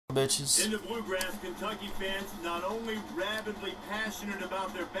bitches. In the Bluegrass, Kentucky fans not only rabidly passionate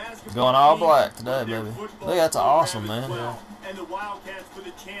about their basketball Going all team, black today, but their baby. football Look, that's awesome, program man. as well. And the Wildcats with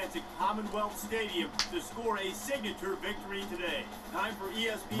a chance at Commonwealth Stadium to score a signature victory today. Time for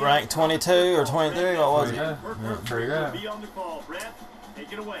ESPN. Ranked 22 or 23, what was it? Yeah. Pretty good. Be on the call. Brett,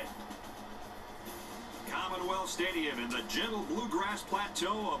 take it away. Commonwealth Stadium in the gentle bluegrass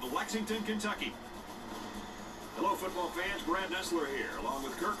plateau of Lexington, Kentucky. Hello, football fans. Brad Nessler here, along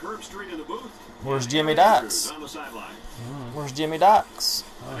with Kirk Herbstreit in the booth. Where's Jimmy Dykes? On the sideline. Where's Jimmy Dykes?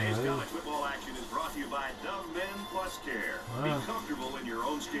 Today's college football action is brought to you by Dove Men Plus Care. Be comfortable in your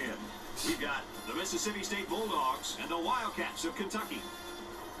own skin. We've got the Mississippi State Bulldogs and the Wildcats of Kentucky.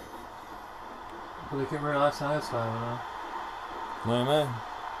 Well, they couldn't realize last time, huh? What do you mean?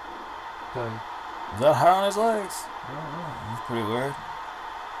 Okay. Is that hair on his legs? I don't know. That's pretty weird.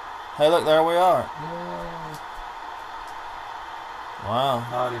 Hey, look, there we are. Yeah. Wow.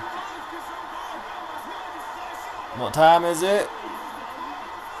 Naughty. What time is it? And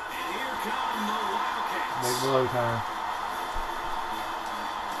here come the Wildcats. Big blow time.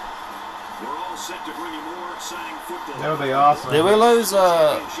 We're all set to bring you more exciting football. That would be awesome. Did we lose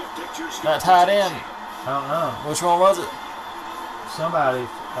that tight end? I don't know. Which one was it? Somebody.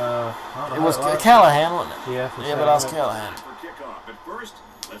 I don't know It who was Callahan, wasn't it? Yeah, for Yeah, but I was Callahan. For kickoff. But first,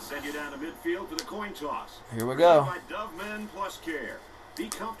 let's send you down to midfield for the coin toss. Here we go. By Dove Men Plus Care. Be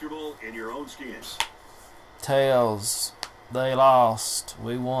comfortable in your own skin. Tails. They lost.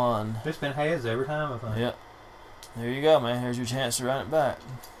 We won. It's been heads every time, I think. Yep. There you go, man. Here's your chance to run it back.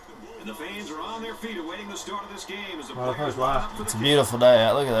 And the fans are on their feet awaiting the start of this game as the Well, players wow. line up for It's the a kick. beautiful day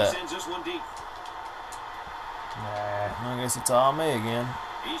out. Look at He that. sends this one deep. Nah. I guess it's all me again.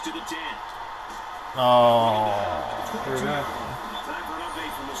 He's to the 10. Oh. Here we go. Time for an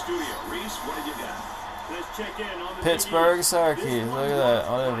update from the studio. Reese, what have you got? Let's check in on the Pittsburgh, TV. Syracuse. Look at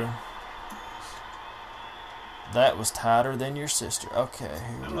that. Whatever. That was tighter than your sister. Okay. I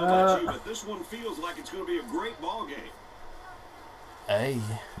Here don't we know go. about you, but this one feels like it's going to be a great ball game. Hey.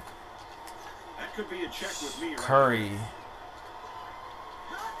 That could be a check with me. Right Curry. now.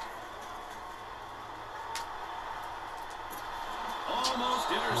 Almost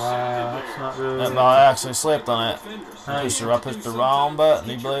intercepted Wow, there. that's not really. That ball actually slipped on that. Defenders. I pushed the wrong button.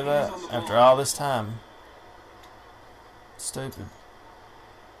 Do you believe that? After all this time. Stupid.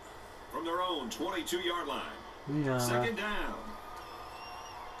 From their own 22-yard line. Yeah. Second down.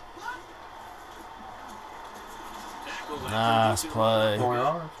 Tackle after Nice decent play. 4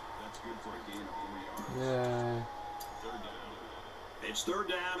 yards. That's good for a gain of 4 yards. Yeah. Third down. It's third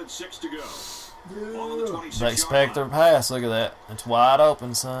down and 6 to go. Ball on the 26 They expect their pass. Look at that. It's wide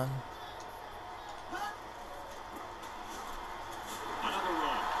open, son. Another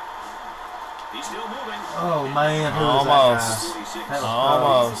run. He's still moving. Oh, man. Who was Almost. that guy? 46. That was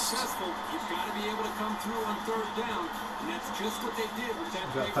Almost. Successful, you've got to be able to come through on third down, and that's just what they did with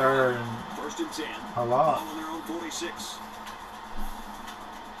that Got big third run. and First and 10. a lot. Ball on their own 46.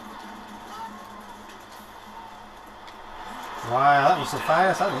 Wow, that was so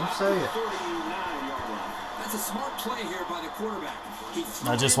fast. I didn't even see it. 39-yard line. That's a smart play here by the quarterback.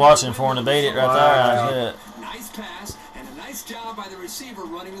 I just watching for him to beat it right there. That's it. Nice pass and a nice job by the receiver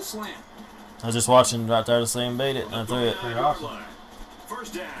running the slant. I was just watching right there to see him beat it, and I threw it. Pretty awesome. Line.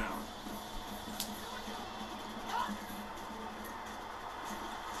 First down.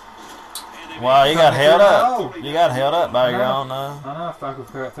 And they Wow, make you got held up. Oh. You got held up by your own now. I know if I could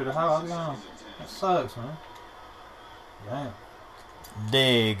cut through the hole, I'd be gone. That sucks, man. Damn.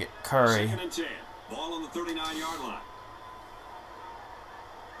 Dig Curry. Second and 10. Ball on the 39-yard line.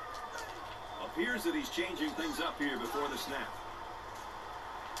 Appears that he's changing things up here before the snap.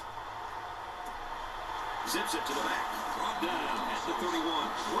 Zips it to the back. Brought down at the 31.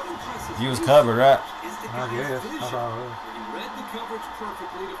 What impressive He was vision covered, right? is the I guy's guess. vision. I thought it was. He read the coverage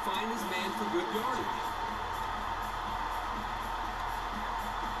perfectly to find his man for good yardage.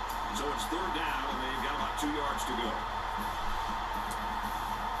 So it's third down, and they've got about 2 yards to go.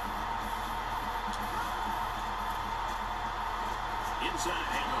 Inside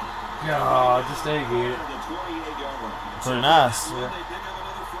handoff. God, just they get it. The 28-yard line. Pretty nice. They pick up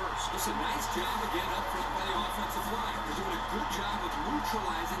another first. It's a nice job again up front by the offensive line. They're doing a good job of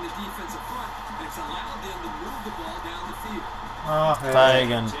neutralizing the defensive front, and it's allowed them to move the ball down the field. Oh, hell.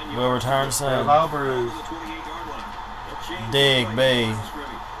 Fagan will return soon. Elbow bruise. The 28-yard line. They'll change Dig the B. play from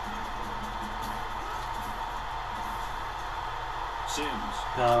scrimmage. Sims.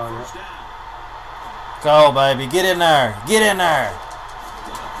 Oh, yeah. First down. Go, baby. Get in there. Get in there.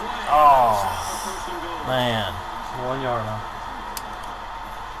 Oh, man. 1 yard line.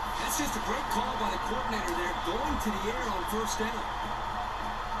 That's just a great call by the coordinator there, going to the air on first down.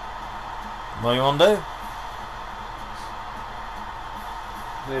 What you want to do?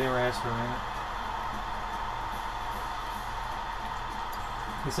 Let him rest for a minute.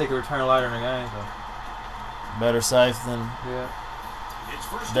 He said he could return later in the game, so. Better safe than It's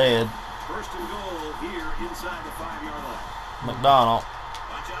first dead. First and goal here inside the 5-yard line. McDonald,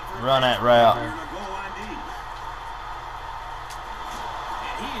 Watch out for run that route. Here in a goal line D.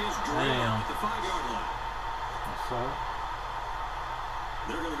 And he is drilled at the 5-yard line. So.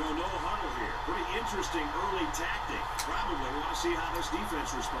 They're going to go no huddle here. Pretty interesting early tactic. Probably want to see how this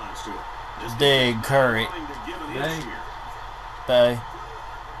defense responds to it. This Dig Curry. to give an inch here. Bay.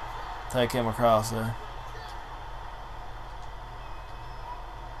 Take him across there.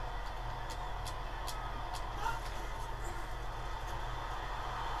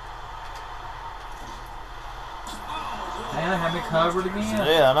 Man, I have me covered again.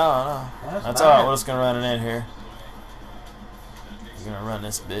 Yeah, I know. That's alright. We're just gonna run it in here. We're gonna run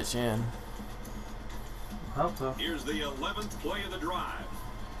this bitch in. Hope so. Here's the 11th play of the drive.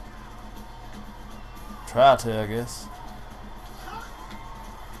 Try to, I guess.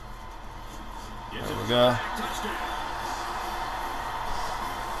 Gets There it we go. back, touchdown.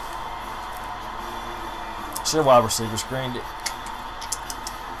 Should wide receiver screened it.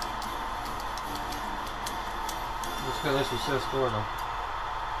 Let's go. This was so score though.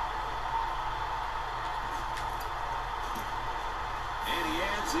 And he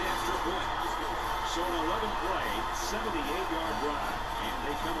adds the extra point. So an 11-play, 78-yard drive, and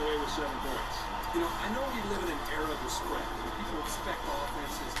they come away with 7 points. You know, I know we live in an era of the spread. People expect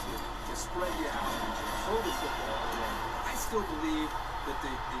offenses to spread you out and to throw the football away. I still believe that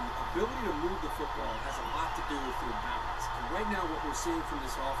the ability to move the football has a lot to do with your balance. And right now what we're seeing from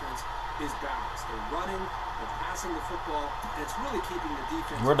this offense is balance. They're running, they're passing the football, and it's really keeping the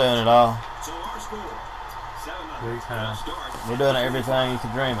defense. We're doing it all. So our score, 7-0. Big time. Start. We're doing everything you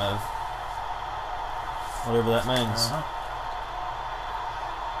could dream of. Whatever that means.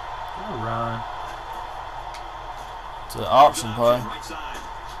 I'll run. It's an option play. Right side.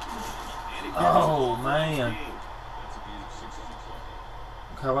 And he Oh carries man.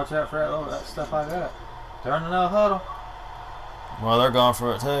 Okay, watch out for that stuff I got. They're in another huddle. Well, they're going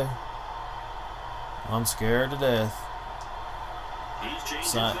for it too. I'm scared to death. He's changing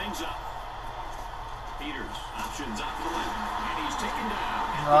Son. things up. Peters options out to the left, and he's taken down.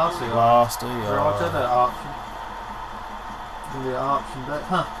 I'll see. Lost a Watch out yard. that option. Give me an option back.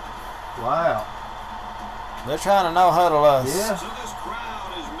 Huh. Wow. They're trying to no huddle us. Yeah. So this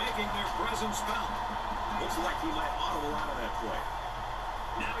crowd is making their presence felt. Looks like he might audible out of that play.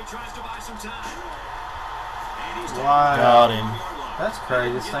 Now he tries to buy some time. And he's Wow. Got him. That's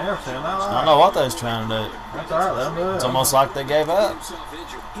craziest thing I've ever seen in my I don't life. know what they was trying to do. That's alright, let them do it. It's almost like they gave up. Himself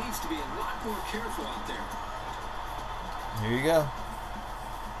injured. He needs to be a lot more careful out there. Here you go.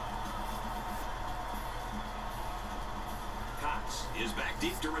 Cox is back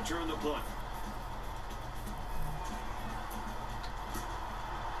deep to return the punt.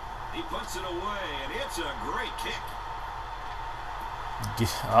 He puts it away, and it's a great kick.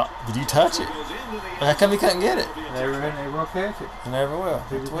 Did you touch it? Goes into the How come you couldn't get it? Never will catch it. You never will.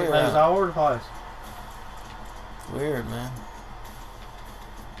 He It's just weird. makes all over the place. Weird, man.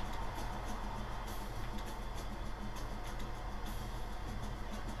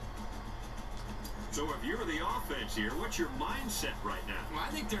 So if you're the offense here, what's your mindset right now? Well, I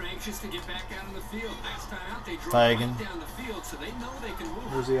think they're anxious to get back out on the field. Last time out, they drove Fagan. right down the field, so they know they can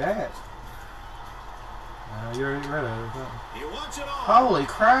move. Where's he at? You're ready. He wants it all. Holy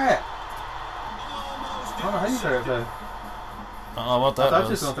crap! Almost I don't know how you threw it though. I don't know what I that thought you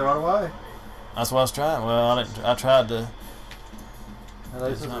was was. going to throw it away. That's what I was trying. Well, I didn't. I tried to. At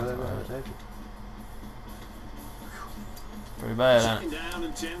least It's not they right. take it. Pretty bad, ain't Second down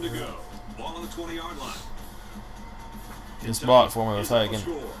and 10 to go. Ball on the 20-yard line. it? Just blocked for me with Is up a Fagan.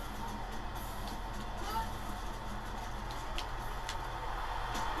 score.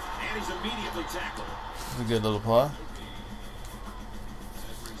 And he's immediately tackled. It's a good little play.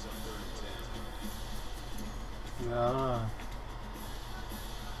 Yeah,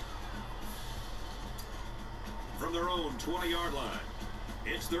 From their own 20-yard line,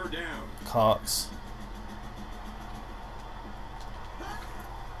 it's third down. Cox.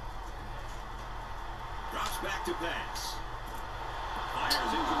 Drops back to pass.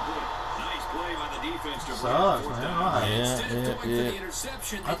 Fires incomplete. Nice play by the defense to bring Sucks, it fourth man. down. Why? Instead of going for the Yeah.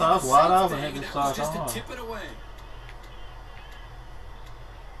 interception, I they thought I was did the wide same open, thing, hit and the that was side just to on. tip it away.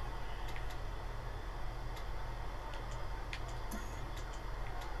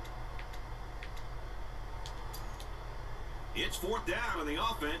 It's fourth down, and the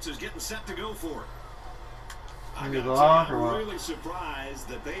offense is getting set to go for it. I Is it gotta blocked tell or you, what? I'm really surprised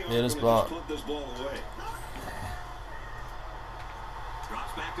that they aren't Yeah, it's going to blocked. just punt this ball away.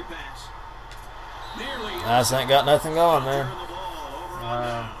 Drops back to pass. Nearly. Nice, ain't got nothing going there. Turn the ball over on Wow.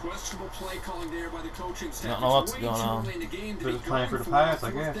 down. Questionable play calling there by the coaching staff. Don't know what's It's way going too on. early in the game to They're be just playing going for the it on pass,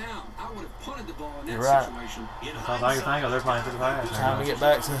 I fourth guess. down. I would have punted the ball in that You're right. situation. In That's all I can think of. They're playing for the pass. Time to get hindsight,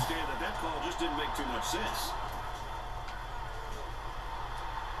 back to. I understand that call just didn't make too much sense.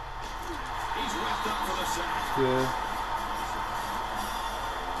 He's wrapped up for the sack. Good.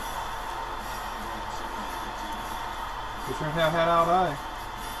 We sure have had all day.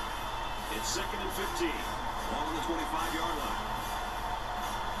 It's 2nd and 15. Ball on the 25-yard line.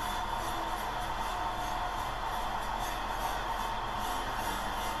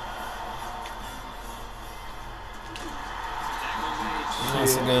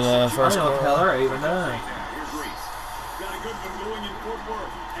 That's a good I first don't know what the hell quarter. they're even doing. Here's Reese. Got a good one going in Fort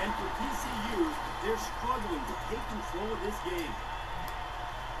Worth. And for TCU, they're struggling to take control of this game.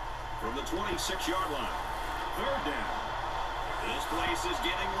 From the 26-yard line. 3rd down. This place is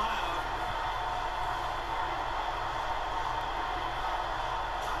getting loud.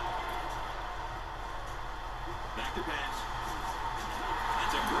 Back to pass.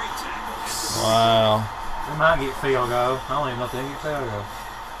 That's a great tackle. Wow. They might get field goal. I don't even know if they can get field goal.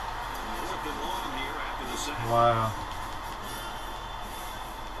 Fourth and long here after the sack. Wow.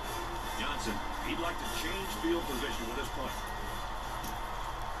 Johnson, he'd like to change field position with his punt.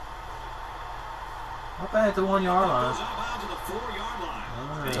 Not bad at the 1 yard Goes line. out to the 4-yard line.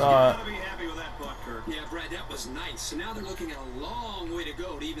 Alright. You gotta be happy with that punt, Kirk. Yeah, Brad, that was nice. So now they're looking at a long way to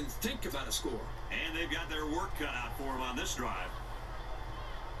go to even think about a score. And they've got their work cut out for them on this drive.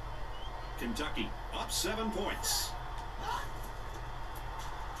 Kentucky up 7 points.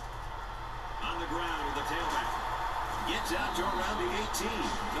 On the ground with the tailback. Gets out to around the 18.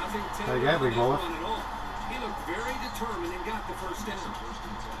 Nothing They tender got on big that boy. one at all. He looked very determined and got the first down.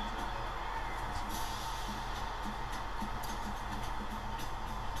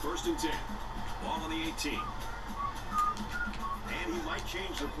 First and 10. Ball on the 18. And he might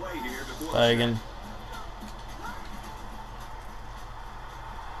change the play here before Fagan.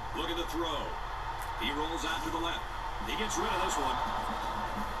 Look at the throw. He rolls out to the left. He gets rid of this one.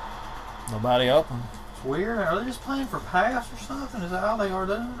 Nobody open. It's weird. Are they just playing for pass or something? Is that how they are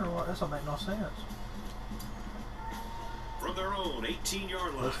doing or what? That don't make no sense. From their own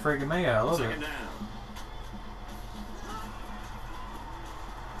 18-yard line. That's freaking me out a little Second bit. down.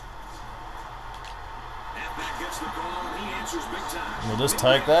 Halfback gets the call and he answers big time. We'll just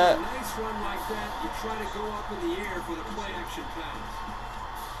take that. A nice run like that, you try to go up in the air for the play action pass.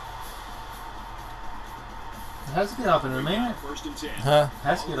 It has to get open in a minute. First and 10. Huh?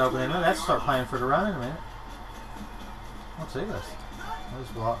 Has to get open in a minute. That's start playing for the run in a minute. What's this? This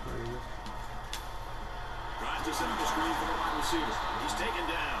block right here. Tries to set up the screen for the wide receiver. He's taken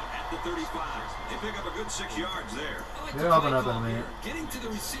down at the 35. They pick up a good 6 yards there. I like They'll the open play up in a call minute. here. Getting to the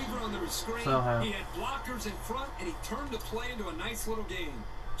receiver on the screen, Somehow. he had blockers in front, and he turned the play into a nice little game.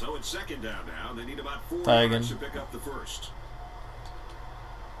 So it's second down now. They need about 4 Fagan. yards to pick up the first.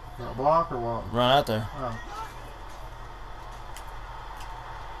 Got a block or what? Run out there. Oh.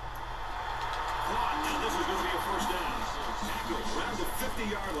 Now this is going to be a first down. Tackle around the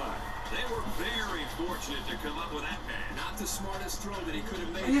 50-yard line. They were very fortunate to come up with that pass. Not the smartest throw that he could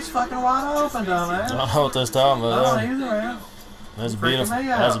have made. He's fucking wide open, I dumbass. don't know what they're talking I about. don't There. either, man. That's Freaking beautiful. me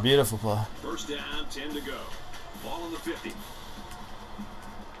out. That's a beautiful play. First down, 10 to go. Ball on the 50.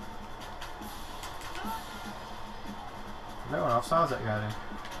 That one offsides that guy there.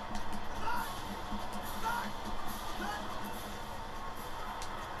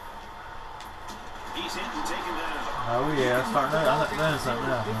 He's hit and taken down. Oh yeah, starting to, I'm doing something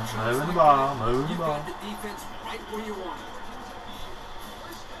else, man. Moving the ball, moving the You've ball. got the defense right where you want it.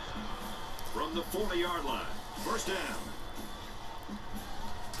 From the 40-yard line. First down.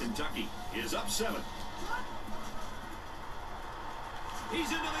 Kentucky is up 7. He's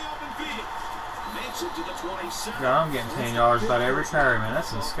into the open field. Makes it to the 27. God, I'm getting 10 yards about every carry, man.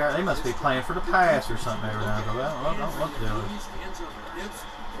 That's a scary. They must be playing for the pass or something every now and then. I don't know what they're doing. These hands on their hips.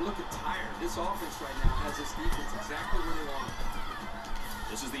 They're looking tired. This offense right now has this defense exactly where they want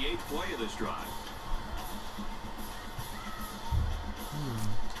it. This is the 8th play of this drive.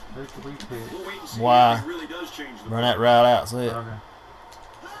 There's the weak pick. We'll wait and see Why? if he really does change the Run that route out. See it. Okay.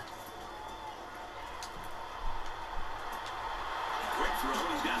 quick throw.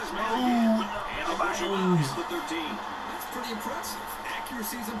 He's got his man again. And they push him out to the 13. That's pretty impressive.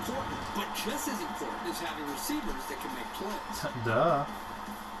 Accuracy is important, but just as important is having receivers that can make plays. Duh.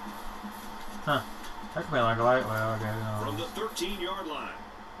 Huh. That could be like a light well, okay. From the 13-yard line.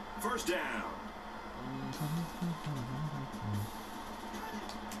 First down.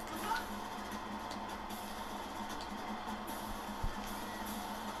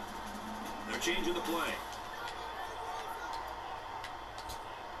 They're changing the play.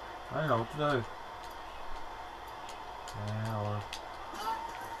 I don't know what to do. Yeah, or...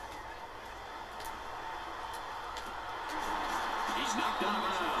 He's knocked out of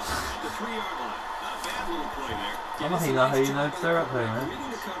bounds at the 3-yard line. Not a bad little play there. I don't even know how you know if they're up there, man.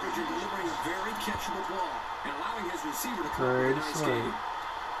 Reading the coverage and delivering a very catchable ball and allowing his receiver to come Pretty up with a nice sweet. game.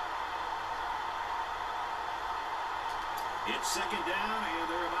 It's second down, and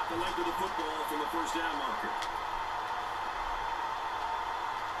they're about the length of the football from the first down marker.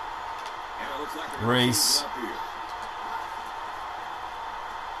 And it looks like they're going to Reese. change it up here.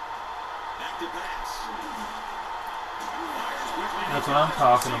 Back to pass. That's what I'm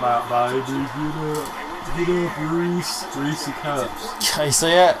talking about, baby. Get up, Reese. Reese Cups. You see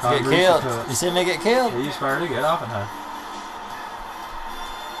that? Get Reese killed. Cups. You see me get killed? Yeah, you swear to get off in there.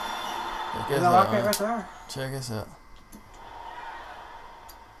 Check You this know, out, like it man. right there. Check this out.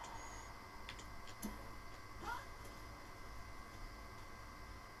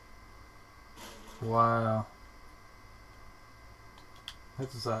 Wow.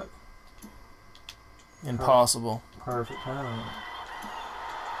 That's like Impossible. perfect timing.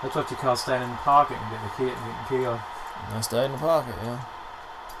 That's what you call standing in the pocket and getting the kid and getting killed. I stayed in the pocket, yeah.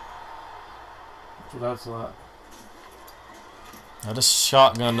 That's what that's like. I just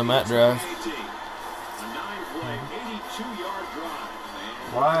shotgunned him that drive. A 9-play, 82-yard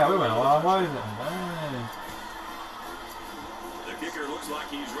drive. Wow, we went a long way then. Dang. The kicker looks like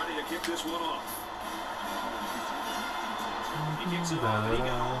he's ready to kick this one off. He kicks it off. He got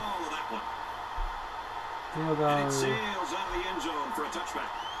all of that one. Field And it goal. sails out of the end zone for a touchback.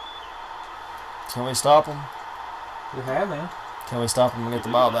 Can we stop him? You have then. Can we stop him and get the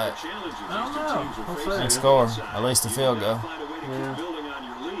ball back? I don't know. We'll see. And score. At least a field goal. Yeah.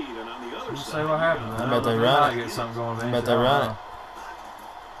 We'll We'll see what happens. I bet they run it. Get something going I bet they run it.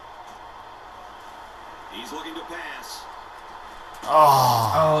 He's looking to pass.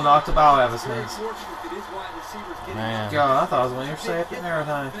 Oh, Oh, knocked the ball out of his Very hands. fortunate that his wide receivers getting man. God, I thought it was when you were safe and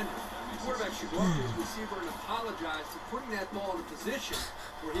everything. The quarterback should go up to his receiver and apologize for putting that ball in a position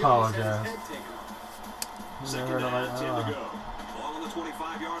where he Apologize. almost had his head taken off. Second down, 10 to go. Ball on the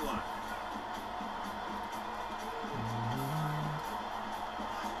 25-yard line.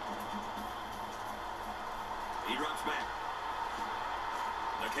 He drops back.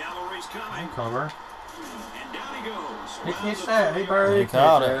 The cavalry's coming. Cover. And down he goes. He Around catched the that. He 30-yard buried He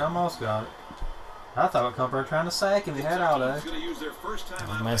caught it. Almost got it. I thought it come from trying to sack him. He had all day. He's gonna use their first time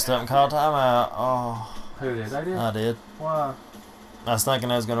I out messed of up and called timeout. Oh, Who did? They did? I did. Wow. I was thinking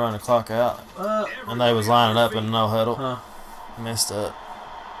I was going to run the clock out. And they was lining up in no huddle. Huh. Messed up.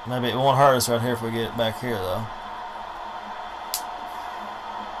 Maybe it won't hurt us right here if we get it back here, though.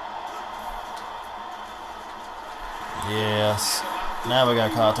 Yes. Now we got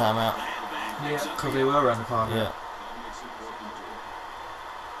to call timeout. Yeah, because they will run the clock. Yeah.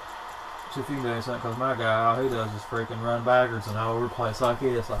 So if you can do something, because my guy, all he does is freaking run backwards and all over the place like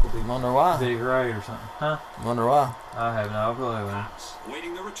this, like a big, Wonder why. big raid or something. Huh? Wonder why. I have no clue, man.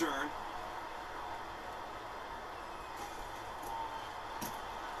 Waiting the return.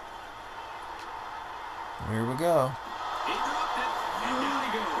 Here we go. He dropped it. And down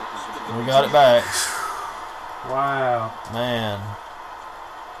he goes. We got it back. Wow. Man.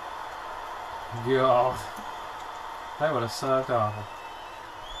 God. That would have sucked awful.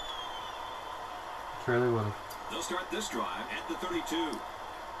 Truly would have. They'll start this drive at the 32.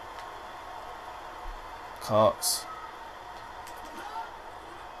 Cox.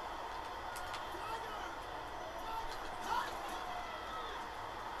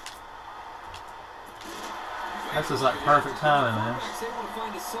 That's just like perfect timing, man. Quarterback's able to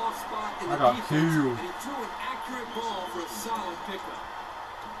find a soft spot in I the got defense, killed. and he threw an accurate ball for a solid pickup.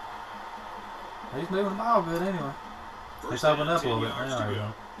 He's moving the ball good anyway. It's opened up a little bit now. There we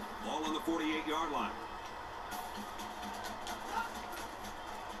go. Ball on the 48-yard line.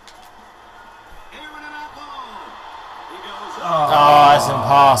 Airing it out long. He goes up. Oh, that's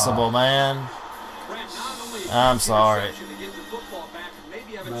impossible, man. Brett, not only is I'm this sorry. interception to get the football back and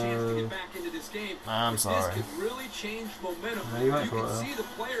maybe have a chance to get back into this game, I'm but sorry. This could really change momentum. Yeah, you went You for can it, see the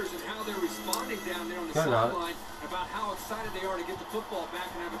players and how they're responding down there on the Could've got it. sideline about how excited they are to get the football back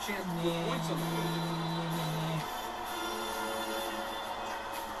and have a chance to put points on the board.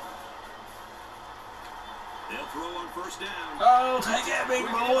 They'll throw on first down. Oh, take that big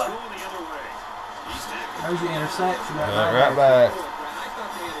Going boy. the other way. He's tackled. There's your interception. Right back. I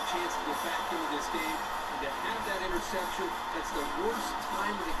thought they had a chance to get back into this game and to have that interception interception. That's the worst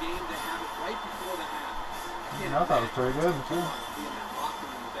time of the game to have it right before the half. Yeah, I thought it was pretty good.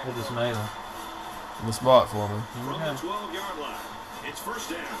 Too. It just made it. The spot for me. From the 12-yard line, it's first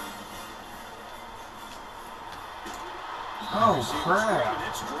down. Oh crap! And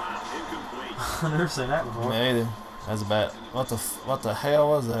it's dropped, incomplete. I've never seen that before. Me either. That's a bad. What the hell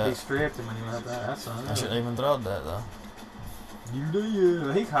was He that? stripped him when he went that. That's I unreal. shouldn't even thrown that though. You do.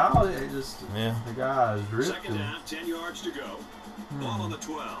 He called it. It just Yeah. the guy is ripped Second him. down, 10 yards to go. Ball on the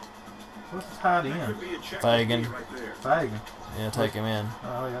 12. What's the tight That end? could be a check Fagan. right there. Fagan. Yeah, take him in.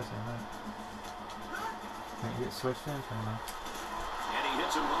 Oh yeah, I see that. Can't get switched in, can I? And he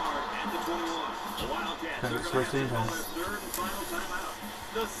hits him hard at the 21. The Wildcats Can't are get going to switched have in, to call huh? their third and final timeout.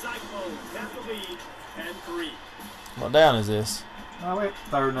 The Cyclones have the lead, 10-3. What down is this? Oh wait,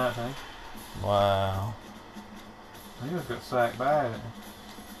 third and 19. Wow. He just got sacked bad.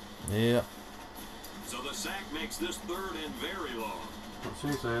 Yep. So the sack makes this third and very long. What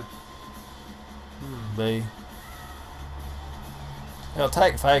she said. B. Hell,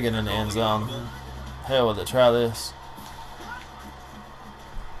 take Fagan in the end zone. Hell with it. Try this.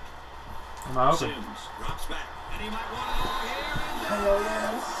 Am I open? Sims drops back, and he might want it over here. Hell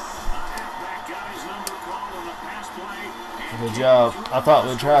yes. Halfback got his number called on the pass play. And Good job. I thought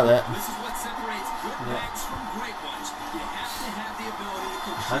we'd try that. This is what separates good backs from great ones. You have to have the ability to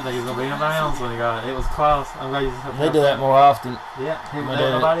I complete. didn't think he was going to be in bounds when he got it. It was close. I'm glad you They do that more often. Yeah, he They was did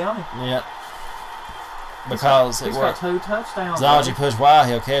it. nobody on him. Yeah. Because it He's got worked. 2 touchdowns. As long as you push Y,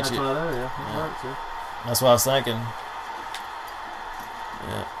 he'll catch That's it. what I do, yeah. It Yeah. works, yeah. That's what I was thinking.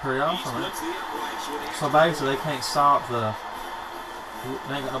 Yeah. Pretty he awesome, man. splits the uprights with his So basically, they can't stop the.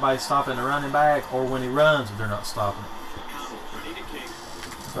 They ain't got nobody stopping the running back, or when he runs, they're not stopping it. ready to kick.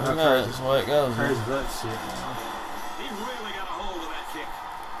 So I how know, crazy, that's the way it goes. crazy Man. is that shit, man. He really got a hold of that kick.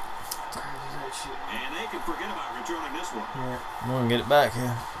 Crazy is that shit. And they can forget about returning this one. Yeah, We're going to get it back here.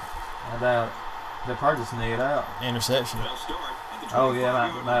 I doubt it. They probably just need it out. Interception. They'll start at the Oh yeah,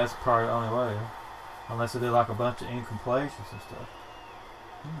 25-yard line. that's probably the only way. Unless they do like a bunch of incompletions and stuff.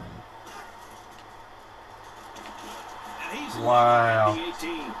 And he's Wow. at the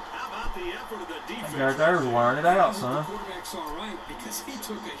 18. How about the effort of the defense? That guy was wearing it out, The son. quarterback's all right because he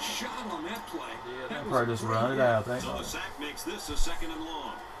took a shot on that play. Yeah, That they was probably just great run it hit. out. They So the sack makes this a second and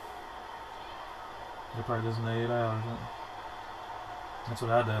long. probably just need it out or something. That's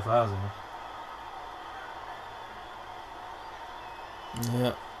what I'd do if I was in it.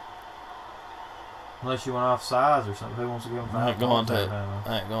 Yep. Unless you went off sides or something. Who wants to give them I ain't going to it. I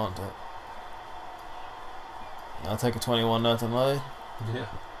I ain't going to it. I'll take a 21-0 lead. Yeah.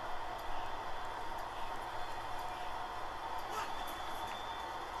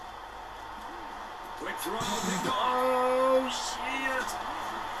 Quick throw, picked off. Oh shit!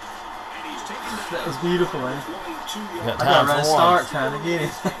 And he's taken down. That was beautiful, man. 22 Got I time got to run for start one. trying to get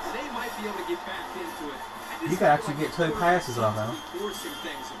it. They might be able to get back into it. I just You could actually feel get 2 passes off now. Forcing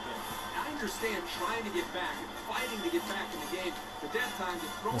things a bit. I understand trying to get back and fighting to get back in the game, but that time to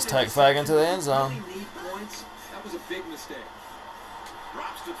throw Let's it in take the Fagan to the second, end zone. really need points. That was a big mistake.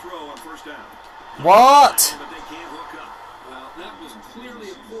 Drops to throw on first down. What? But they can't hook up. Well, that was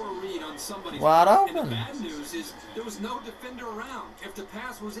clearly a poor read on somebody's Wide part. open. And the bad news is there was no defender around. If the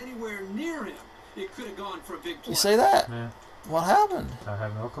pass was anywhere near him, it could have gone for a big play. You see that? Yeah. What happened? I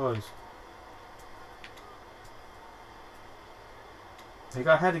have no clues. He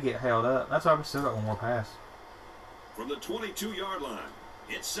had to get held up. That's why we still got one more pass. From the 22-yard line,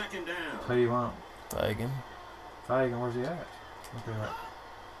 it's second down. Who do you want? Fagan. Fagan, where's he at? Okay, right.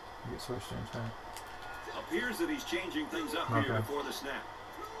 You get switched in time. Appears that he's changing things up Okay. here before the snap.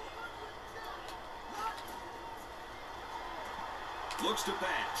 Looks to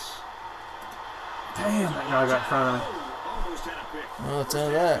pass. Damn, that guy got in front of me. Oh, almost had a pick. Well,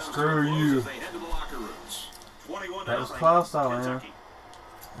 tell that. Screw you. As they head to the locker rooms. 21 That was close, though, man. Kentucky.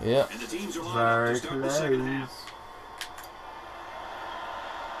 Yep. And the teams are lined up Very to start the second half. close.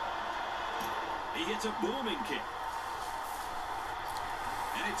 He hits a booming kick.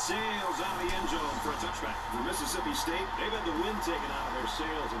 And it sails out of the end zone for a touchback. For Mississippi State, they've had the wind taken out of their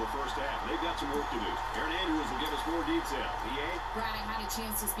sails in the first half. They've got some work to do. Aaron Andrews will give us more detail. EA? Brad, I had a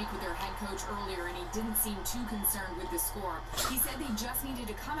chance to speak with their head coach earlier, and he didn't seem too concerned with the score. He said they just needed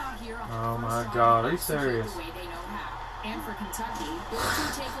to come out here on the Oh first my drive God, are and you serious? execute the way they know how. And for Kentucky, those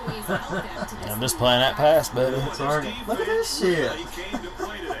 2 takeaways helped them to this I'm just lead. playing that pass, baby. Sorry. Look at this shit. Really came to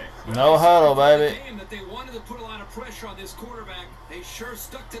play today. No huddle, baby. Game that they wanted to put a lot of pressure on this quarterback. They sure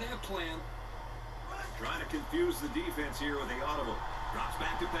stuck to that plan. Trying to confuse the defense here with the audible. Drops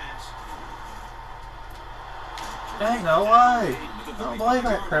back to pass. Ain't no way. I don't believe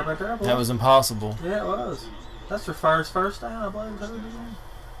that crap right there. boy. That was impossible. Yeah, it was. That's their first down, I believe.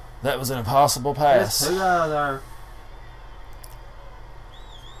 That was an impossible pass. That's 2 guys there.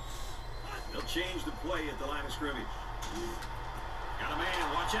 They'll change the play at the line of scrimmage. Got a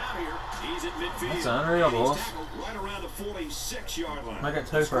man, watch out here. He's at midfield. That's unreal, boys. Right around the 46-yard line. Make it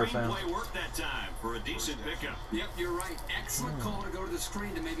 2 first down. Play worked that time for a decent pickup. Yep, you're right. Excellent call to go to the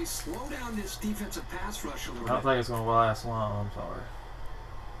screen to maybe slow down this defensive pass rush a little bit. I don't think it's going to last long. I'm sorry.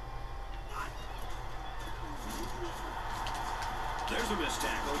 There's a missed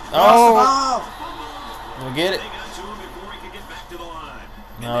tackle. Oh! We'll get it. They got to him before he could get back to the line.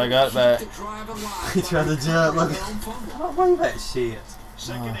 No, they got it back. He tried to jump. Look. I don't believe that shit.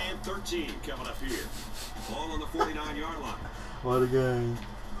 Second and 13 coming up here. Ball on the 49-yard line. What a game.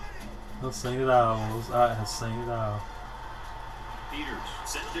 I've seen it all. I have seen it all. Peters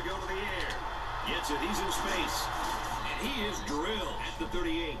set to go to the air. Gets it. He's in space. And he is drilled at the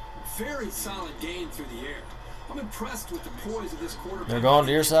 38. Very solid game through the air. I'm impressed with the poise of this quarterback. They're going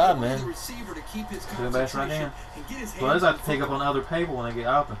to your side, man. The receiver to keep his Do the best I can. and get his Players have to pick up on other people when they get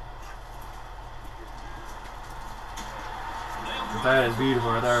open. That is beautiful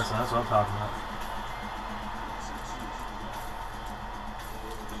right there, so that's what I'm talking about.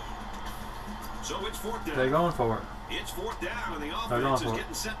 So it's 4th down. They're going for it. It's 4th down, and the They're going offense is for it.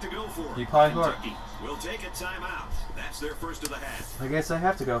 getting set to go for it. You play for it. Kentucky will take a timeout. That's their first of the half. I guess they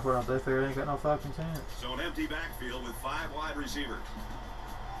have to go for it. They figure they ain't got no fucking chance. So an empty backfield with 5 wide receivers.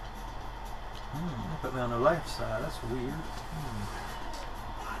 They put me on the left side. That's weird.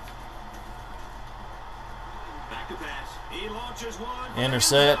 Back to pass. He launches one.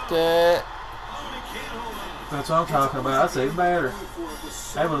 Intercept it. Oh, and he can't hold him. That's what I'm talking about. That's even better.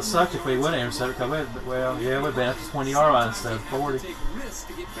 That would have sucked if we would have intercepted because we'd been at the 20-yard line instead of 40. Take risks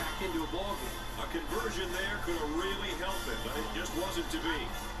to get back into a ball game. A conversion there could have really helped him, but it just wasn't to be.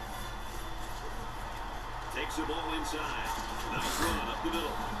 Takes the ball inside. Nice run up the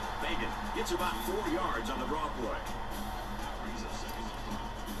middle. Fagan gets about 4 yards on the draw play.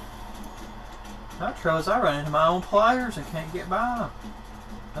 That trouble is I run into my own players and can't get by them.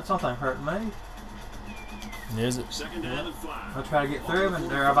 That's something hurting me. Is it? Second down and 5. I try to get through them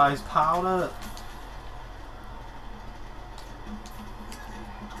and everybody's piled up.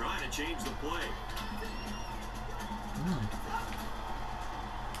 Trying to change the play.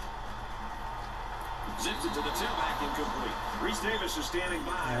 Zips it to the tailback, incomplete. Reese Davis is standing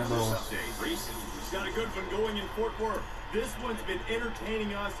by Yeah, for this update. Reese, he's got a good one going in Fort Worth. This one's been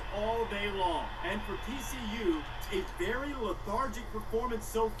entertaining us all day long. And for TCU, a very lethargic performance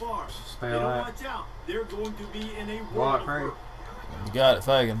so far. They don't watch out. They're going to be in a world of hurt. You got it,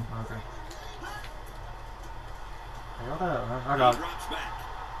 Fagan. Okay. I got it. Drops back.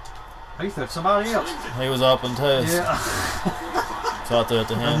 He said somebody else. He was open too. Yeah. So I threw it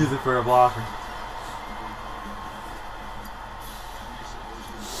to I him. use it for a blocker.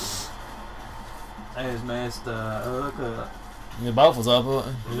 That is messed up. Look up. The both was up.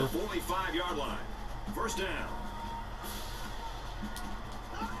 Wasn't From the 45-yard line. First down.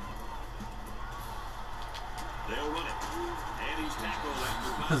 They'll run it. And he's tackled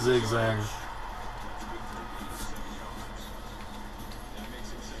after 5 Zigzag. yards.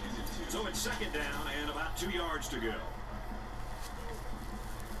 So it's second down and about 2 yards to go.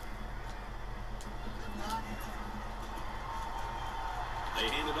 They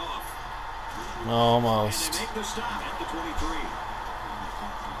hand it off. Almost. And they make the stop at the 23.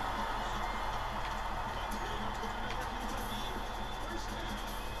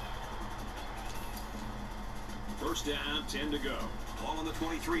 First down, 10 to go. Ball on the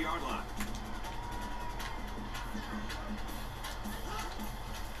 23-yard line.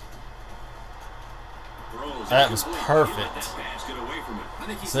 That was perfect.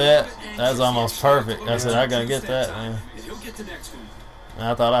 See that? That was almost perfect. I said, I gotta get that, man.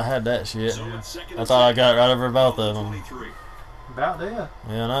 I thought I had that shit. I thought I got right over both of them. About there.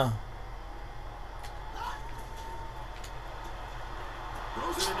 Yeah, I know.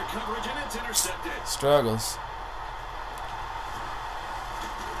 Struggles.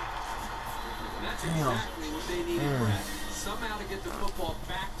 That's exactly what they need, Brad. Somehow to get the football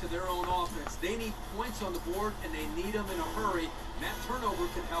back to their own offense. They need points on the board, and they need them in a hurry. And that turnover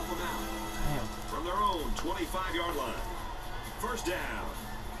can help them out. Damn. From their own 25-yard line. First down.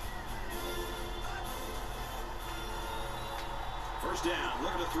 First down,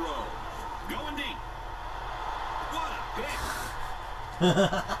 looking to throw. Going deep. What a pick.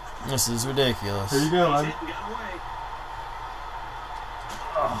 This is ridiculous. Here you go, He's man. hit and got away.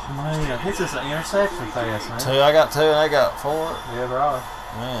 Oh, man. It's just an interception pass, man. 2, I got 2, and I got 4. Yeah, bro.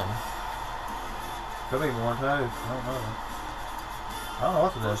 Man. Could be more, too. I don't know. I don't know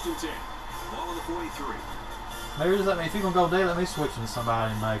what to do. First and 10. Ball on the 43. Maybe just let me, if you're going to go there, let me switch into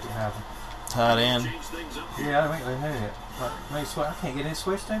somebody and make it happen. Tight end. Yeah, I think they knew it. But maybe switch, I can't get in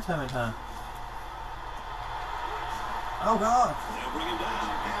switched in time in time. Oh, God.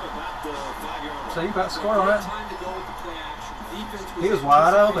 So you about to score on that. He was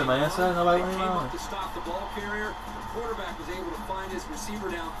wide open, man. So nobody went on. To stop the ball carrier, the quarterback was able to find his receiver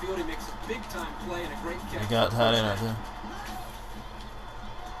downfield. He makes a big-time play and a great catch. You got tight end right there.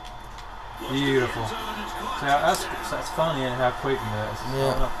 Beautiful. See, that's funny and how quick he does.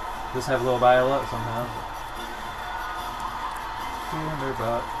 Yeah. Just have a little bad luck sometimes.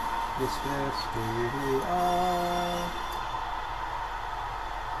 But this we are.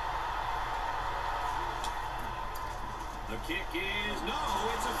 The kick is no,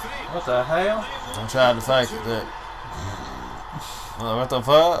 it's a fake. What the hell? I tried to fake it. That. What the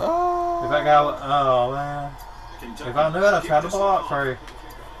fuck? Oh. If that guy, oh man. If I knew it, I'd try to block for you.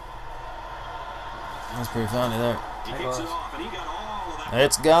 That's pretty funny there. He kicks it off, and he got all of that.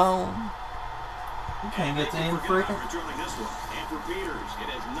 It's gone. You can't get in freaking. And for Peters,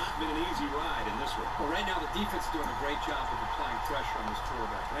 it has not been an easy ride in this one. Well, right now the defense is doing a great job of applying pressure on this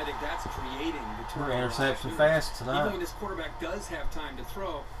quarterback, and I think that's creating the turnover. We're interception fast tonight. Even when this quarterback does have time to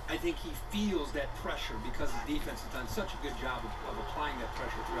throw, I think he feels that pressure because the defense has done such a good job of applying that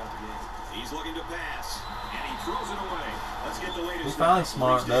pressure throughout the game. He's looking to pass, and he throws it away. Let's get the latest. He's finally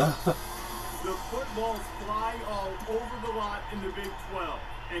smart though. The footballs fly all over the lot in the Big 12,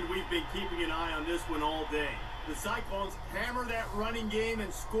 and we've been keeping an eye on this one all day. The Cyclones hammer that running game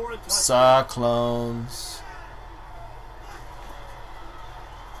and score a touchdown. Cyclones.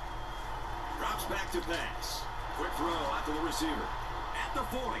 Drops back to pass. Quick throw out to the receiver. At the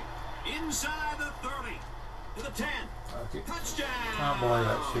 40. Inside the 30. To the 10. Okay. Touchdown. I don't believe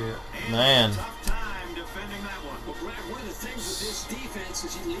that shit. And Man. tough time defending that one. Well, Brad, one of the things with this defense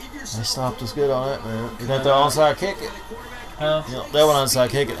is you leave yourself. They stopped us good on that, man. You got the onside kick it. Huh? You know, they went onside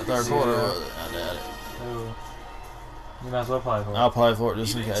kick it in the third quarter. I doubt it. Ooh. You might as well play for it. I'll play for it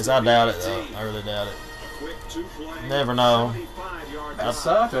just in case. I doubt it, though. I really doubt it. A quick two-play, Never know. 75-yard That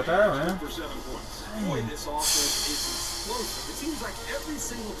sucked right there, man. for 7 points. Boy, this offense is explosive. It seems like every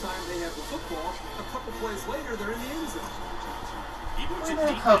single time they have the football, a couple plays later, they're in the end zone. He puts it A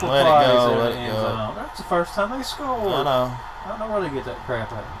deep. couple Let it plays go, in let the it end go. zone. That's the first time they scored. I know. I don't know where they get that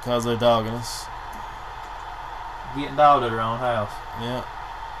crap at. Because they're dogging us. Getting dogged at their own house. Yeah.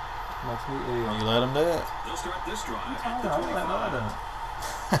 Makes me ill. You let them do it. They'll start this drive I at the don't know,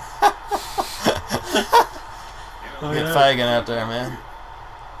 25. Look Get at Fagan out there, man.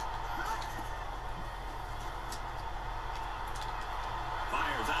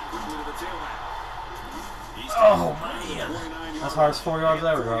 Fires out quickly to the tailback. He's Oh, taken man. 29 That's hard as 4 yards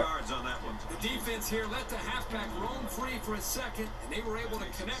ever, 4 bro. yards on that one. The defense here let the halfback roam free for a second, and they were able to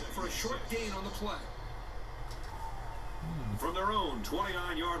connect for a short gain on the play. From their own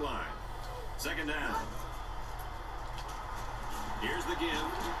 29-yard line. Second down. Here's the give.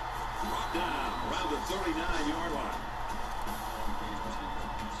 Brought down around the 39-yard line.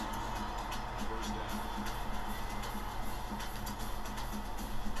 First down.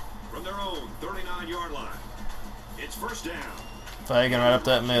 From their own 39-yard line. It's first down. Fagan right up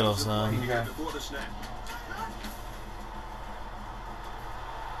that middle, son. Okay. Before the snap.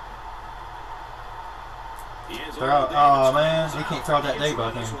 He has Throw, all day to oh try man, this he out. can't throw that He deep, I gets rid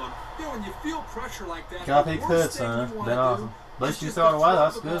of think. this one. You know, when you feel pressure like that, God, the he worst could, thing son. you wanna Been do awesome. At least is you just throw it to away. throw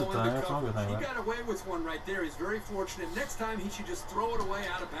That's the a good ball thing. into That's one good coverage. thing He about it. got away with one right there. He's very fortunate. Next time, he should just throw it away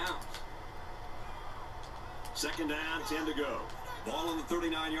out of bounds. Second down, 10 to go. Ball on the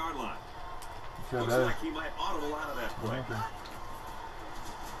 39-yard line. Sure Looks does. like he might audible out of that play. Okay.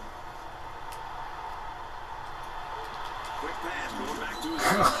 Quick pass going back to his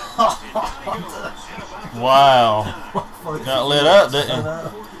and down he goes. At about the Wow. 39. Got lit up, didn't you?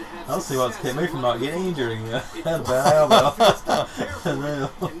 I don't see what's kept me from not getting injured again. Had a bad elbow.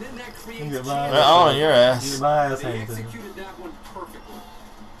 And then that creates Get my They're on your Get ass. my ass They handed to me. executed that one perfectly.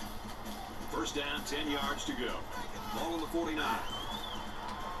 First down, 10 yards to go. Ball on the 49.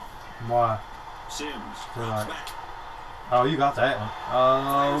 Why? Sims They're drops like- back. Oh, you got that one.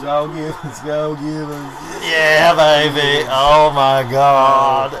 Oh, go Gibbons, go Gibbons. Yeah, baby. Oh my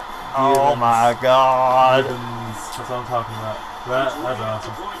God. Oh my God. Gibbons. That's what I'm talking about. That's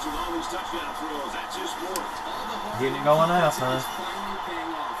awesome. Points with all these touchdown throws. That's his sport. Getting it going now, son. It's finally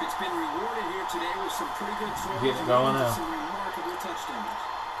paying off. It's been rewarded here today with some pretty good throws. Getting it going and now. some remarkable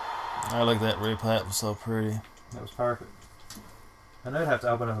touchdowns. I look at that replay. It was so pretty. That was perfect. I know I'd have to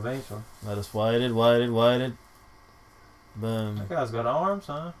open up eventually. I just waited, waited, waited. Boom. That guy's got arms,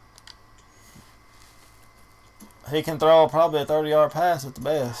 huh? He can throw probably a 30-yard pass at the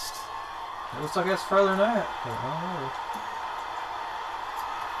best. It looks like it's further than that. But I don't know.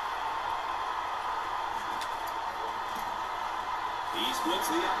 He splits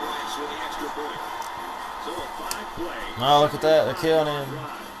the uprights for the extra point. So a 5-play. Oh, look at that. They're killing him.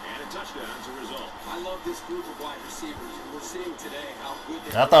 And a touchdown as a result. I love this group of wide receivers, and we're seeing today how good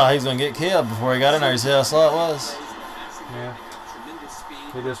they I thought he was going to get killed before he got in there. You see how slow it was? Yeah.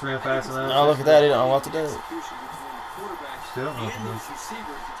 He just ran fast enough. Oh, look at that. He don't know what to do. Still don't know what to do.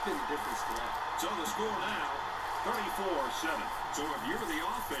 So the score now, 34-7. So if you're the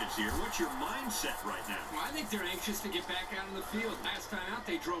offense here, what's your mindset right now? Well, I think they're anxious to get back out on the field. Last time out,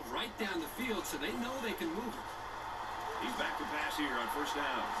 they drove right down the field, so they know they can move it. He's back to pass here on first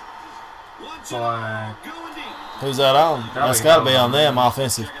down. Going deep. Who's that on? That's got to be on them.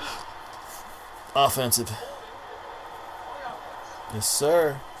 Offensive. Offensive. Yes,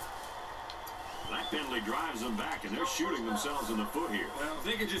 sir. That penalty drives them back, and they're shooting themselves in the foot here. Well, if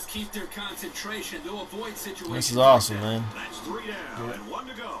they can just keep their concentration, they'll avoid situations. This is awesome, man. That's 3 down and 1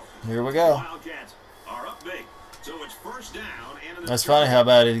 to go. Here we go. Wildcats are up big. So it's first down. And That's funny how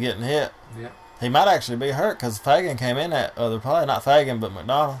bad he's getting hit. Yep. He might actually be hurt because Fagan came in that other play. Not Fagan, but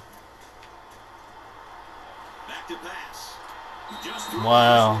McDonald. Back to pass. Just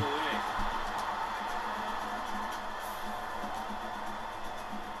Wow.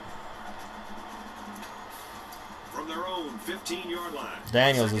 From their own 15-yard line.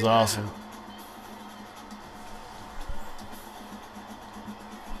 Daniels is awesome.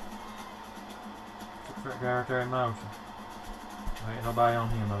 That guy right there in motion. Ain't nobody on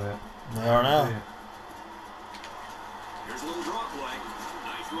him, I bet. They are now. Here's a little draw play.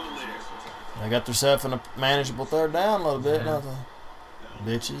 Nice run there. They got themselves in a manageable third down a little bit, don't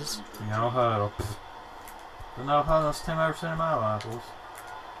they? Bitches. No huddle. The no huddle's 10 over center my rifles.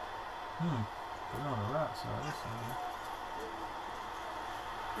 They're on the right side. This side.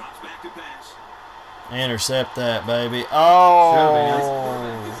 Drops back to pass. Intercept that, baby. Oh!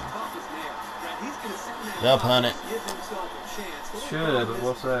 They'll punt it. Should, but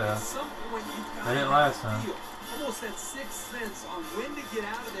what's that? They didn't last time. Almost that sixth sense on when to get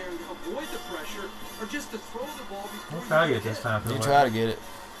out of there and avoid the pressure, or just to throw the ball before We'll try to get this time. You try to get it.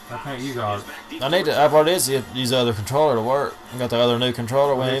 I can't use ours. I need to. I've already used the other controller to work. I got the other new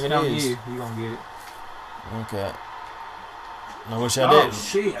controller we ain't even used. You gonna get it. Okay. I wish I didn't.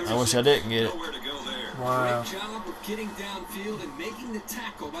 Shit. I wish I didn't get it. Nowhere to go there. Wow. Great job of getting downfield and making the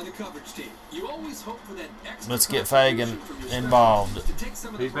tackle by the coverage team. You always hope for that extra. Let's get Fagan involved. To take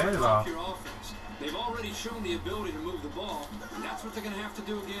some of the He's burden bad off off. your offense. They've already shown the ability to move the ball, and that's what they're going to have to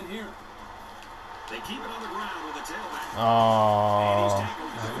do again here. They keep it on the ground with a tailback. Oh.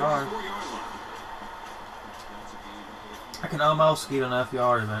 I can almost get enough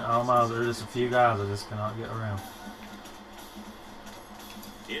yards, man. Almost. There's just a few guys I just cannot get around.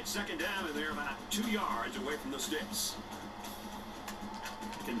 It's second down, and they're about 2 yards away from the sticks.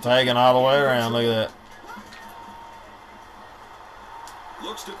 Fagan all the way around. Look at that.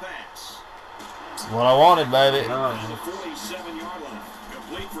 Looks to pass. That's what I wanted, baby. On the 47-yard line.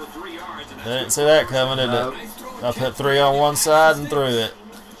 Complete for 3 yards. And They didn't see that coming, did they? I put 3 on one side and threw it.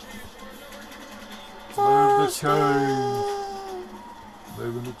 Move the chain.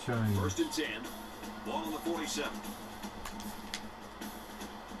 Moving the chain. First and 10. Ball on the 47.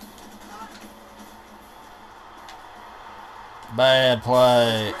 Bad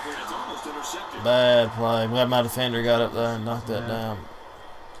play. It's almost intercepted. Bad play. I'm glad my defender got up there and knocked that down.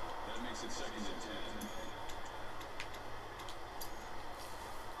 That makes it second and 10.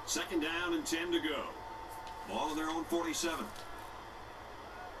 Second down and 10 to go. Ball on their own 47.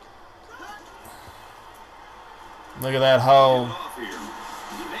 Look at that hole. Off here.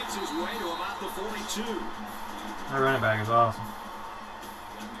 He makes his way to about the 42. That running back is awesome.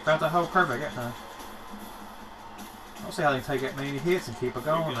 Got the hole perfect that time. I don't see how they can take that many hits and keep it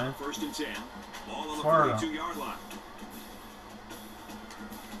going, man. First and 10. Ball on the Smart 42-yard line.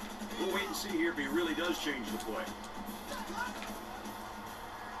 We'll wait and see here if he really does change the play.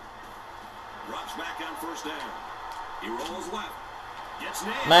 Drops back on first down. He rolls left. Gets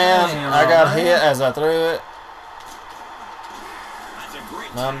nailed. Man, I got hit as I threw it. That's a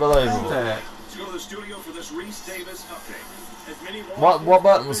great Unbelievable. That. Let's go to the studio for this Reese Davis update. What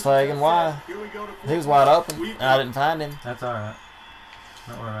button was Fagan? Why? He was wide open. And I didn't find him. That's alright.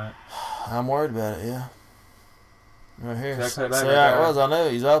 Don't worry about it. I'm worried about it, yeah. Right here. See See how it was? I knew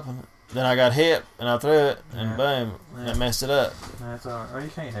he's open. Then I got hit, and I threw it, and boom, that messed it up. That's alright. Oh, you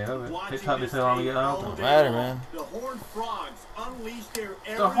can't hit over it. It took me so long to get open. Don't matter, man. The Horned Frogs unleash their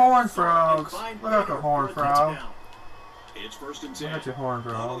The Horned Frogs. Look at the Horned Frog. It's first and 10. Look at your Horned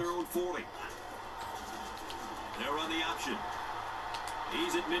On Frogs. their own 40. They're on the option.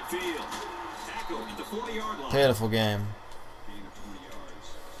 He's at midfield. Tackle at the 40-yard line. Pitiful game. Gain of 20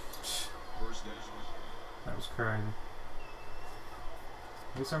 yards. First down. That was crazy.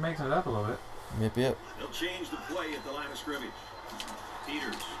 At least they're mixing it up a little bit. Yep, yep. They'll change the play at the line of scrimmage.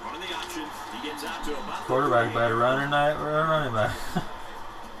 Peters running the option. He gets out to about Quarterback better running that running back.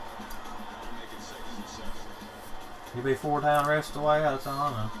 He'll be 4 down rest of the way. That's all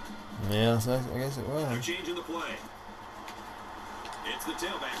I know. Yeah, so I guess it They're was. changing the play. It's the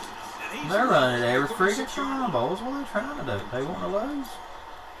tailback. And he's They're running every freaking time, boys. What are they trying to do? They want to lose?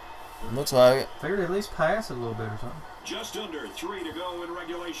 Looks like it. Figured at least pass it a little bit or something. just under 3 to go in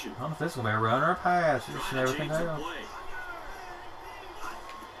regulation. I don't know if this is going to be a run or a pass. You just never can tell.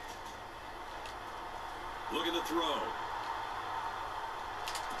 Look at the throw.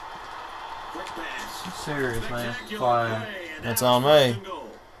 Quick pass. I'm serious, man. Flying. That's on me.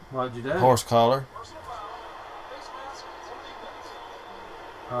 What'd you do? Horse collar.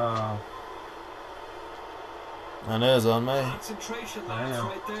 That is on me. Concentration lines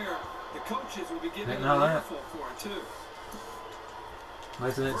right there. The coaches will be giving Didn't know that. for it too. At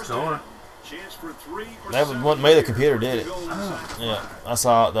least it didn't score. Chance for 3 or That wasn't me. The computer did it. Yeah, I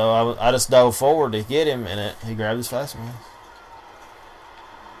saw it though. I just dove forward to get him, and he grabbed his fast one.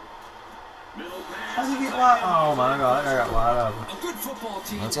 How did he get wide? Oh my God! I got wide open. A good football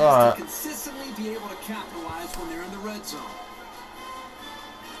team That's has all right. to consistently be able to capitalize when they're in the red zone.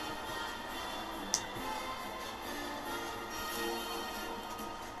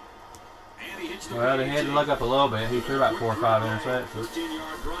 Well, they had to look up a little bit. He threw about 4 or 5 interceptions.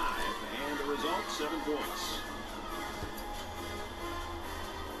 13-yard drive, and the result, 7 points.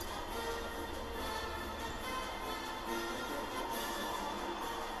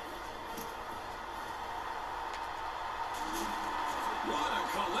 What a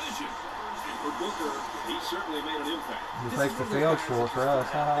collision! And for Booker, he certainly made an impact. He takes the field short for us.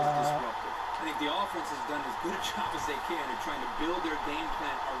 I think the offense has done as good a job as they can in trying to build their game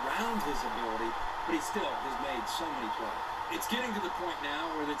plan around his ability, but he still has made so many plays. It's getting to the point now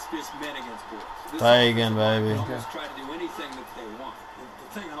where it's just men against boys. Pagan, baby. Almost try to do anything that they want. The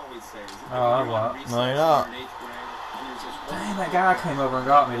thing I always say is, Oh, I'm not. No, you're not. Dang, that guy came over and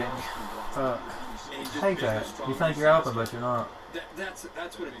got me, didn't he? Fuck. Take that. You think you're open, but you're not. That's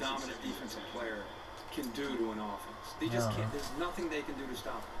what a dominant defensive player can do to an offense. They just can't. There's nothing they can do to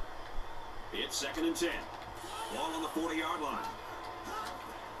stop it. It's 2nd and 10. Ball on the 40-yard line.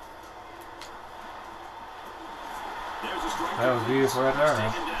 There's a strike. That was beautiful right there.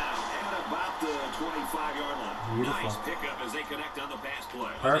 Taken down at about the 25-yard line. Beautiful. Nice pickup as they connect on the pass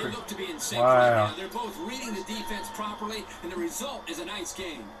play. Perfect. They look to be in sync Wow. right now. They're both reading the defense properly, and the result is a nice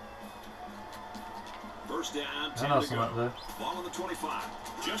game. First down, 10 I know to some go. up there. Ball on the 25.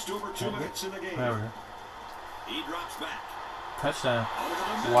 Just over 2 minutes in the game. There we go. He drops back. Touchdown. Over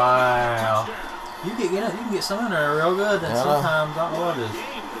the middle. Wow. Touchdown. You can get some in there real good, and Yeah. sometimes I don't know what it is.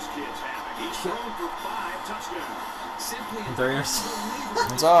 Game this kid's having. He's thrown for 5 touchdowns. Simply And 3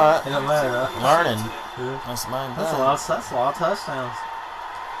 interceptions. It's all right. It don't matter though. Learning. Yeah. That's the main That's a thing. lot. That's a lot of touchdowns.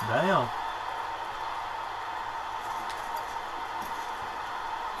 Damn.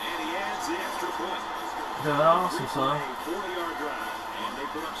 And he adds the extra point. Doing awesome, son. 40-yard drive, and they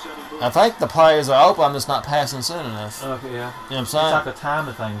put up 7 points. I think the players are open. I'm just not passing soon enough. Okay, yeah. You know what I'm It's like saying? a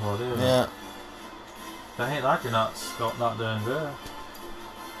timing thing, what it is. Yeah. It ain't like you're not doing good.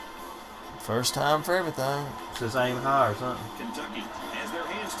 First time for everything. Just aim high or something. Kentucky has their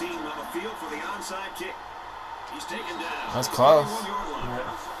hands team on the field for the onside kick. He's taken down. That's close. 41-yard line.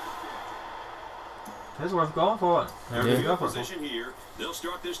 Yeah. It's worth going for it. Never Yeah. yeah. Go for it. Position here. They'll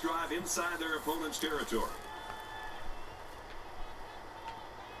start this drive inside their opponent's territory.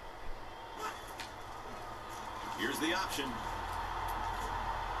 Here's the option.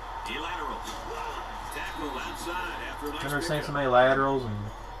 He laterals. Tackle outside after a nice Never seen pickup. so many laterals and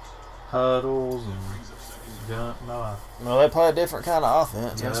huddles and jump. No, Well, they play a different kind of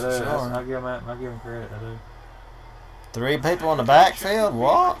offense. yeah, That's they for do. sure. I give them credit. I do. 3 people in the backfield.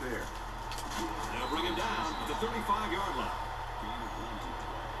 What? Right there. They'll bring him down at the 35-yard line.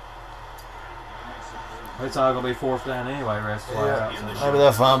 It's all gonna be 4th down anyway. Rest of the way out. In the So. Maybe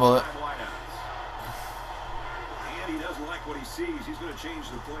they'll fumble it. And he doesn't like what he sees. He's going to change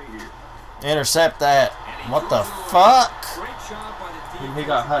the play here. Intercept that. What the fuck? Great job by the defense. He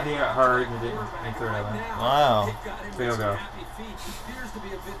got hurt and didn't throw it. Wow. Field goal.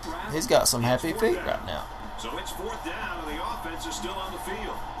 He's got some happy feet right now. So it's 4th down, and the offense is still on the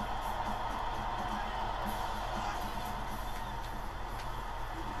field.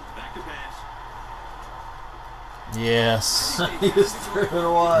 Back to pass. Yes. He just threw it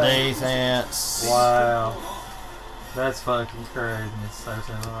away. Defense. Wow. That's fucking crazy. It's so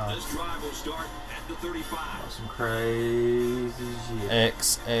simple. This drive will start at the 35. That's some crazy shit.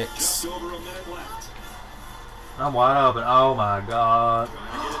 XX. Just over a minute left. I'm wide open. Oh my god. Trying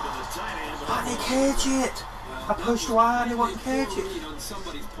to get it to the tight end, but Why did he catch it? I pushed wide. He wouldn't catch it. On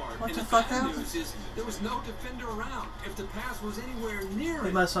somebody's part. What And the fuck bad happened? news is there was no defender around. If the pass was anywhere near He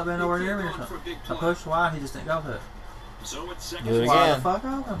it, must not have been nowhere near me or gone for a something. big I play. pushed wide. He just didn't go to it. so it's second. Do it Why the again. fuck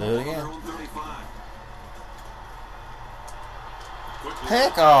open? Do it On again. their own 35. Quickly.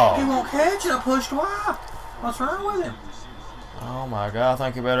 Heck He off. won't catch it. I pushed wide. What's wrong with him? Oh my god, I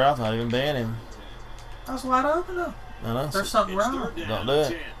think you're better off not even banning him. I was wide open though. No, no. There's something It's wrong. third down, Don't do it.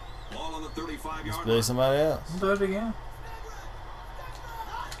 10. Ball on the 35-yard Just line. be somebody else. Do it again.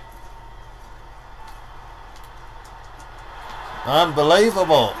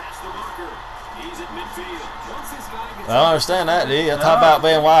 Unbelievable. Past the marker. He's at midfield. Once this guy gets I don't understand that, do you? I talk about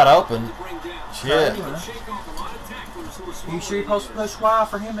being wide open. to bring down, Shit. he can shake off a lot of tacklers who are You smaller sure you're than supposed to he is. push wide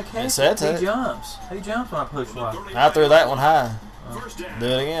for him to catch It said it? to. He jumps. He jumps when I push wide. I threw that one high. First down. Do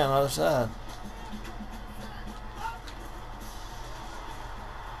it again, other side.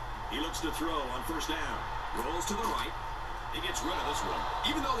 He looks to throw on first down. Rolls to the right. He gets rid of this one.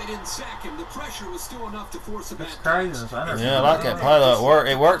 Even though they didn't sack him, the pressure was still enough to force a bad It's pass. craziness. I never Yeah, I like that play though. It worked.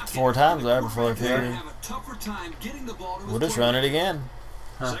 It worked 4 times there before he They're gonna figured. have a tougher time getting the ball to his We'll just run it again.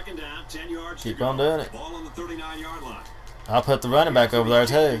 Second down, 10 yards Keep to go. on doing it. Ball on the 39-yard line. I'll put the running back over there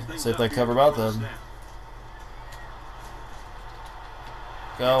too. See if they cover both of them.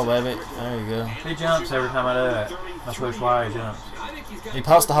 Go, baby. There you go. He jumps every time I do that. I push wide, he jumps. I think he's got You're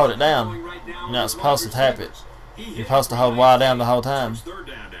supposed to hold it down. You're not supposed to tap it. You're supposed to hold wide down the whole time. Third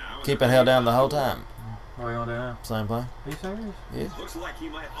down now. Keep it held down the whole time. What are you gonna do now? Same play. Are you serious? Yeah. Looks like he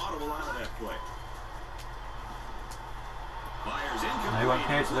might audible out of that play. Fires He incomplete. won't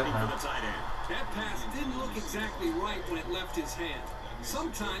catch it, Looking man. for the tight end. That pass didn't look exactly right when it left his hand.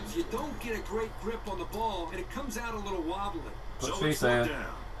 Sometimes you don't get a great grip on the ball and it comes out a little wobbly. What So she it's said. fourth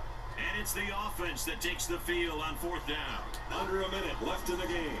down. And it's the offense that takes the field on fourth down. Under a minute left in the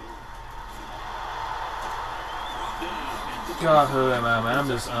game. God, who am I, man? I'm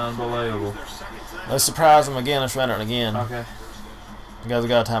just unbelievable. Let's surprise them again. Let's run it again. Okay. You guys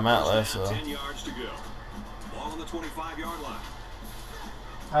got a timeout left, so. 10 yards to go. Ball on the 25-yard line.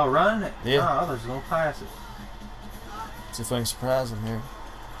 Oh, running it? Yeah. Oh, they're just gonna pass it. See if we can surprise them here.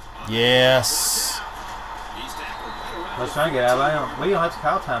 Yes. He's tackled right around Let's try and get out of bounds. We don't have to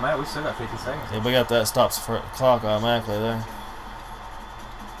call timeout. We still got 50 seconds. Yeah, we got that stops the clock automatically there.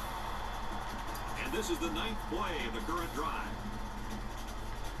 And this is the 9th play of the current drive.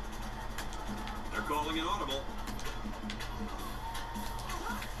 They're calling an audible.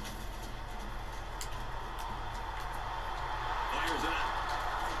 Fires it out.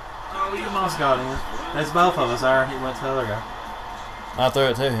 Oh, you almost got him. That's both of us, are. He went to the other guy. I threw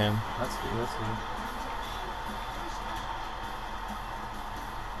it to him. That's good. That's good.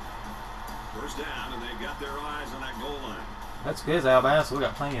 First down, and they've got their eyes on that goal line. That's good. It's out of bounds, so we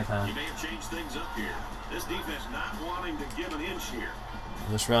got plenty of He time. may have changed things up here. This defense not wanting to give an inch here.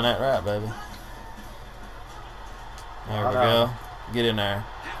 Just run that right, baby. There we Right go. on. Get in there.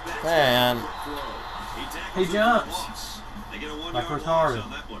 Halfback Man. throw. He tackles it for jumps. loss. They get a Like one-yard retarded. loss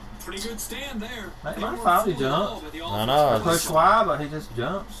on that one. Pretty good stand there. That They might weren't finally fooling at all, jump. but the I offense know. was Push wide, but he just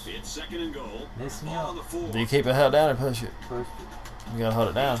jumps. It's second and goal. Miss me Ball up. on the 4. Do you keep it held down or push it? Push. You gotta hold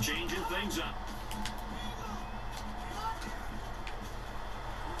it down. He's changing things up.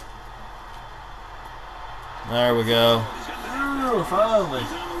 There we go. He's got the Oh, finally.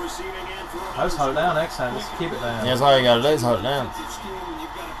 He's on the receiving end for a I just hold it down next time. Just keep it down. Yeah, that's all you gotta do is hold it down. defensive scheme when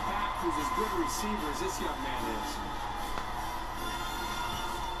you've got a back who's as good a receiver as this young man is.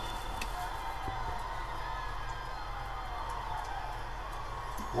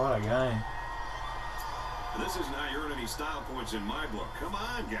 What a game. This is not earning any style points in my book. Come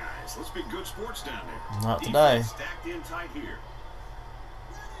on, guys. Let's be good sports down there. Not today. Defense stacked in tight here.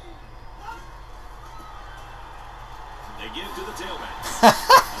 They give to the tailback. A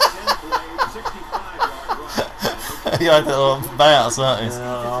 10-play, 65-yard drive. You like that little bounce, don't you?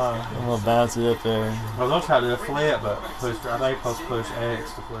 Yeah, I'm gonna bounce it up there. I was gonna try to do a flip, but push. I think supposed to push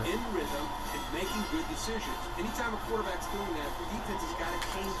X to flip. In rhythm and making good decisions. Anytime a quarterback's doing that, the defense has got to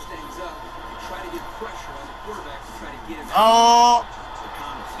change things up and try to get pressure on the quarterback to try to get him out. Oh! The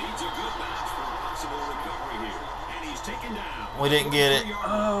Comets needs a good bounce for a possible recovery here. And he's taken down. We didn't get it.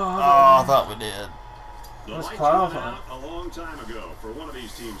 Oh, I thought we did. The That's lights close, went huh? out a long time ago for one of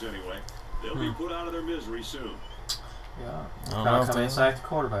these teams anyway. They'll be put out of their misery soon. yeah. I don't know Gotta if come they- in and sack the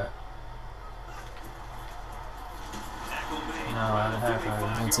quarterback. Tackle made. No, I didn't have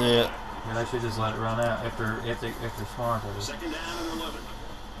to. That's it. Yeah, they should just let it run out if they're smart with it. Second down and 11.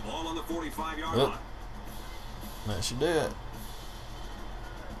 Ball on the 45-yard Oop. line. That should do it.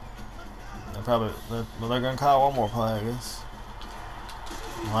 They probably, well, they're gonna call one more play, I guess.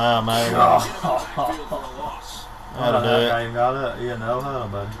 Wow, man. That'll do it. I even got up. Yeah, no huddle,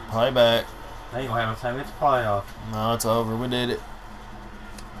 buddy. Play back. They ain't gonna have a time to get the playoff. No, it's over. We did it.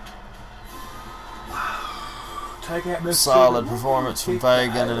 Take that Solid performance from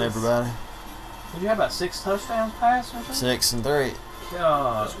Fagan and everybody. Did you have about 6 touchdowns passed or something? 6 and 3.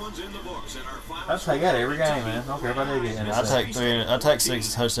 God. This one's in the books and our final I'd take that every game, man. I don't care if I do get I take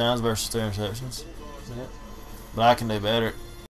 6 touchdowns versus 3 interceptions. But I can do better.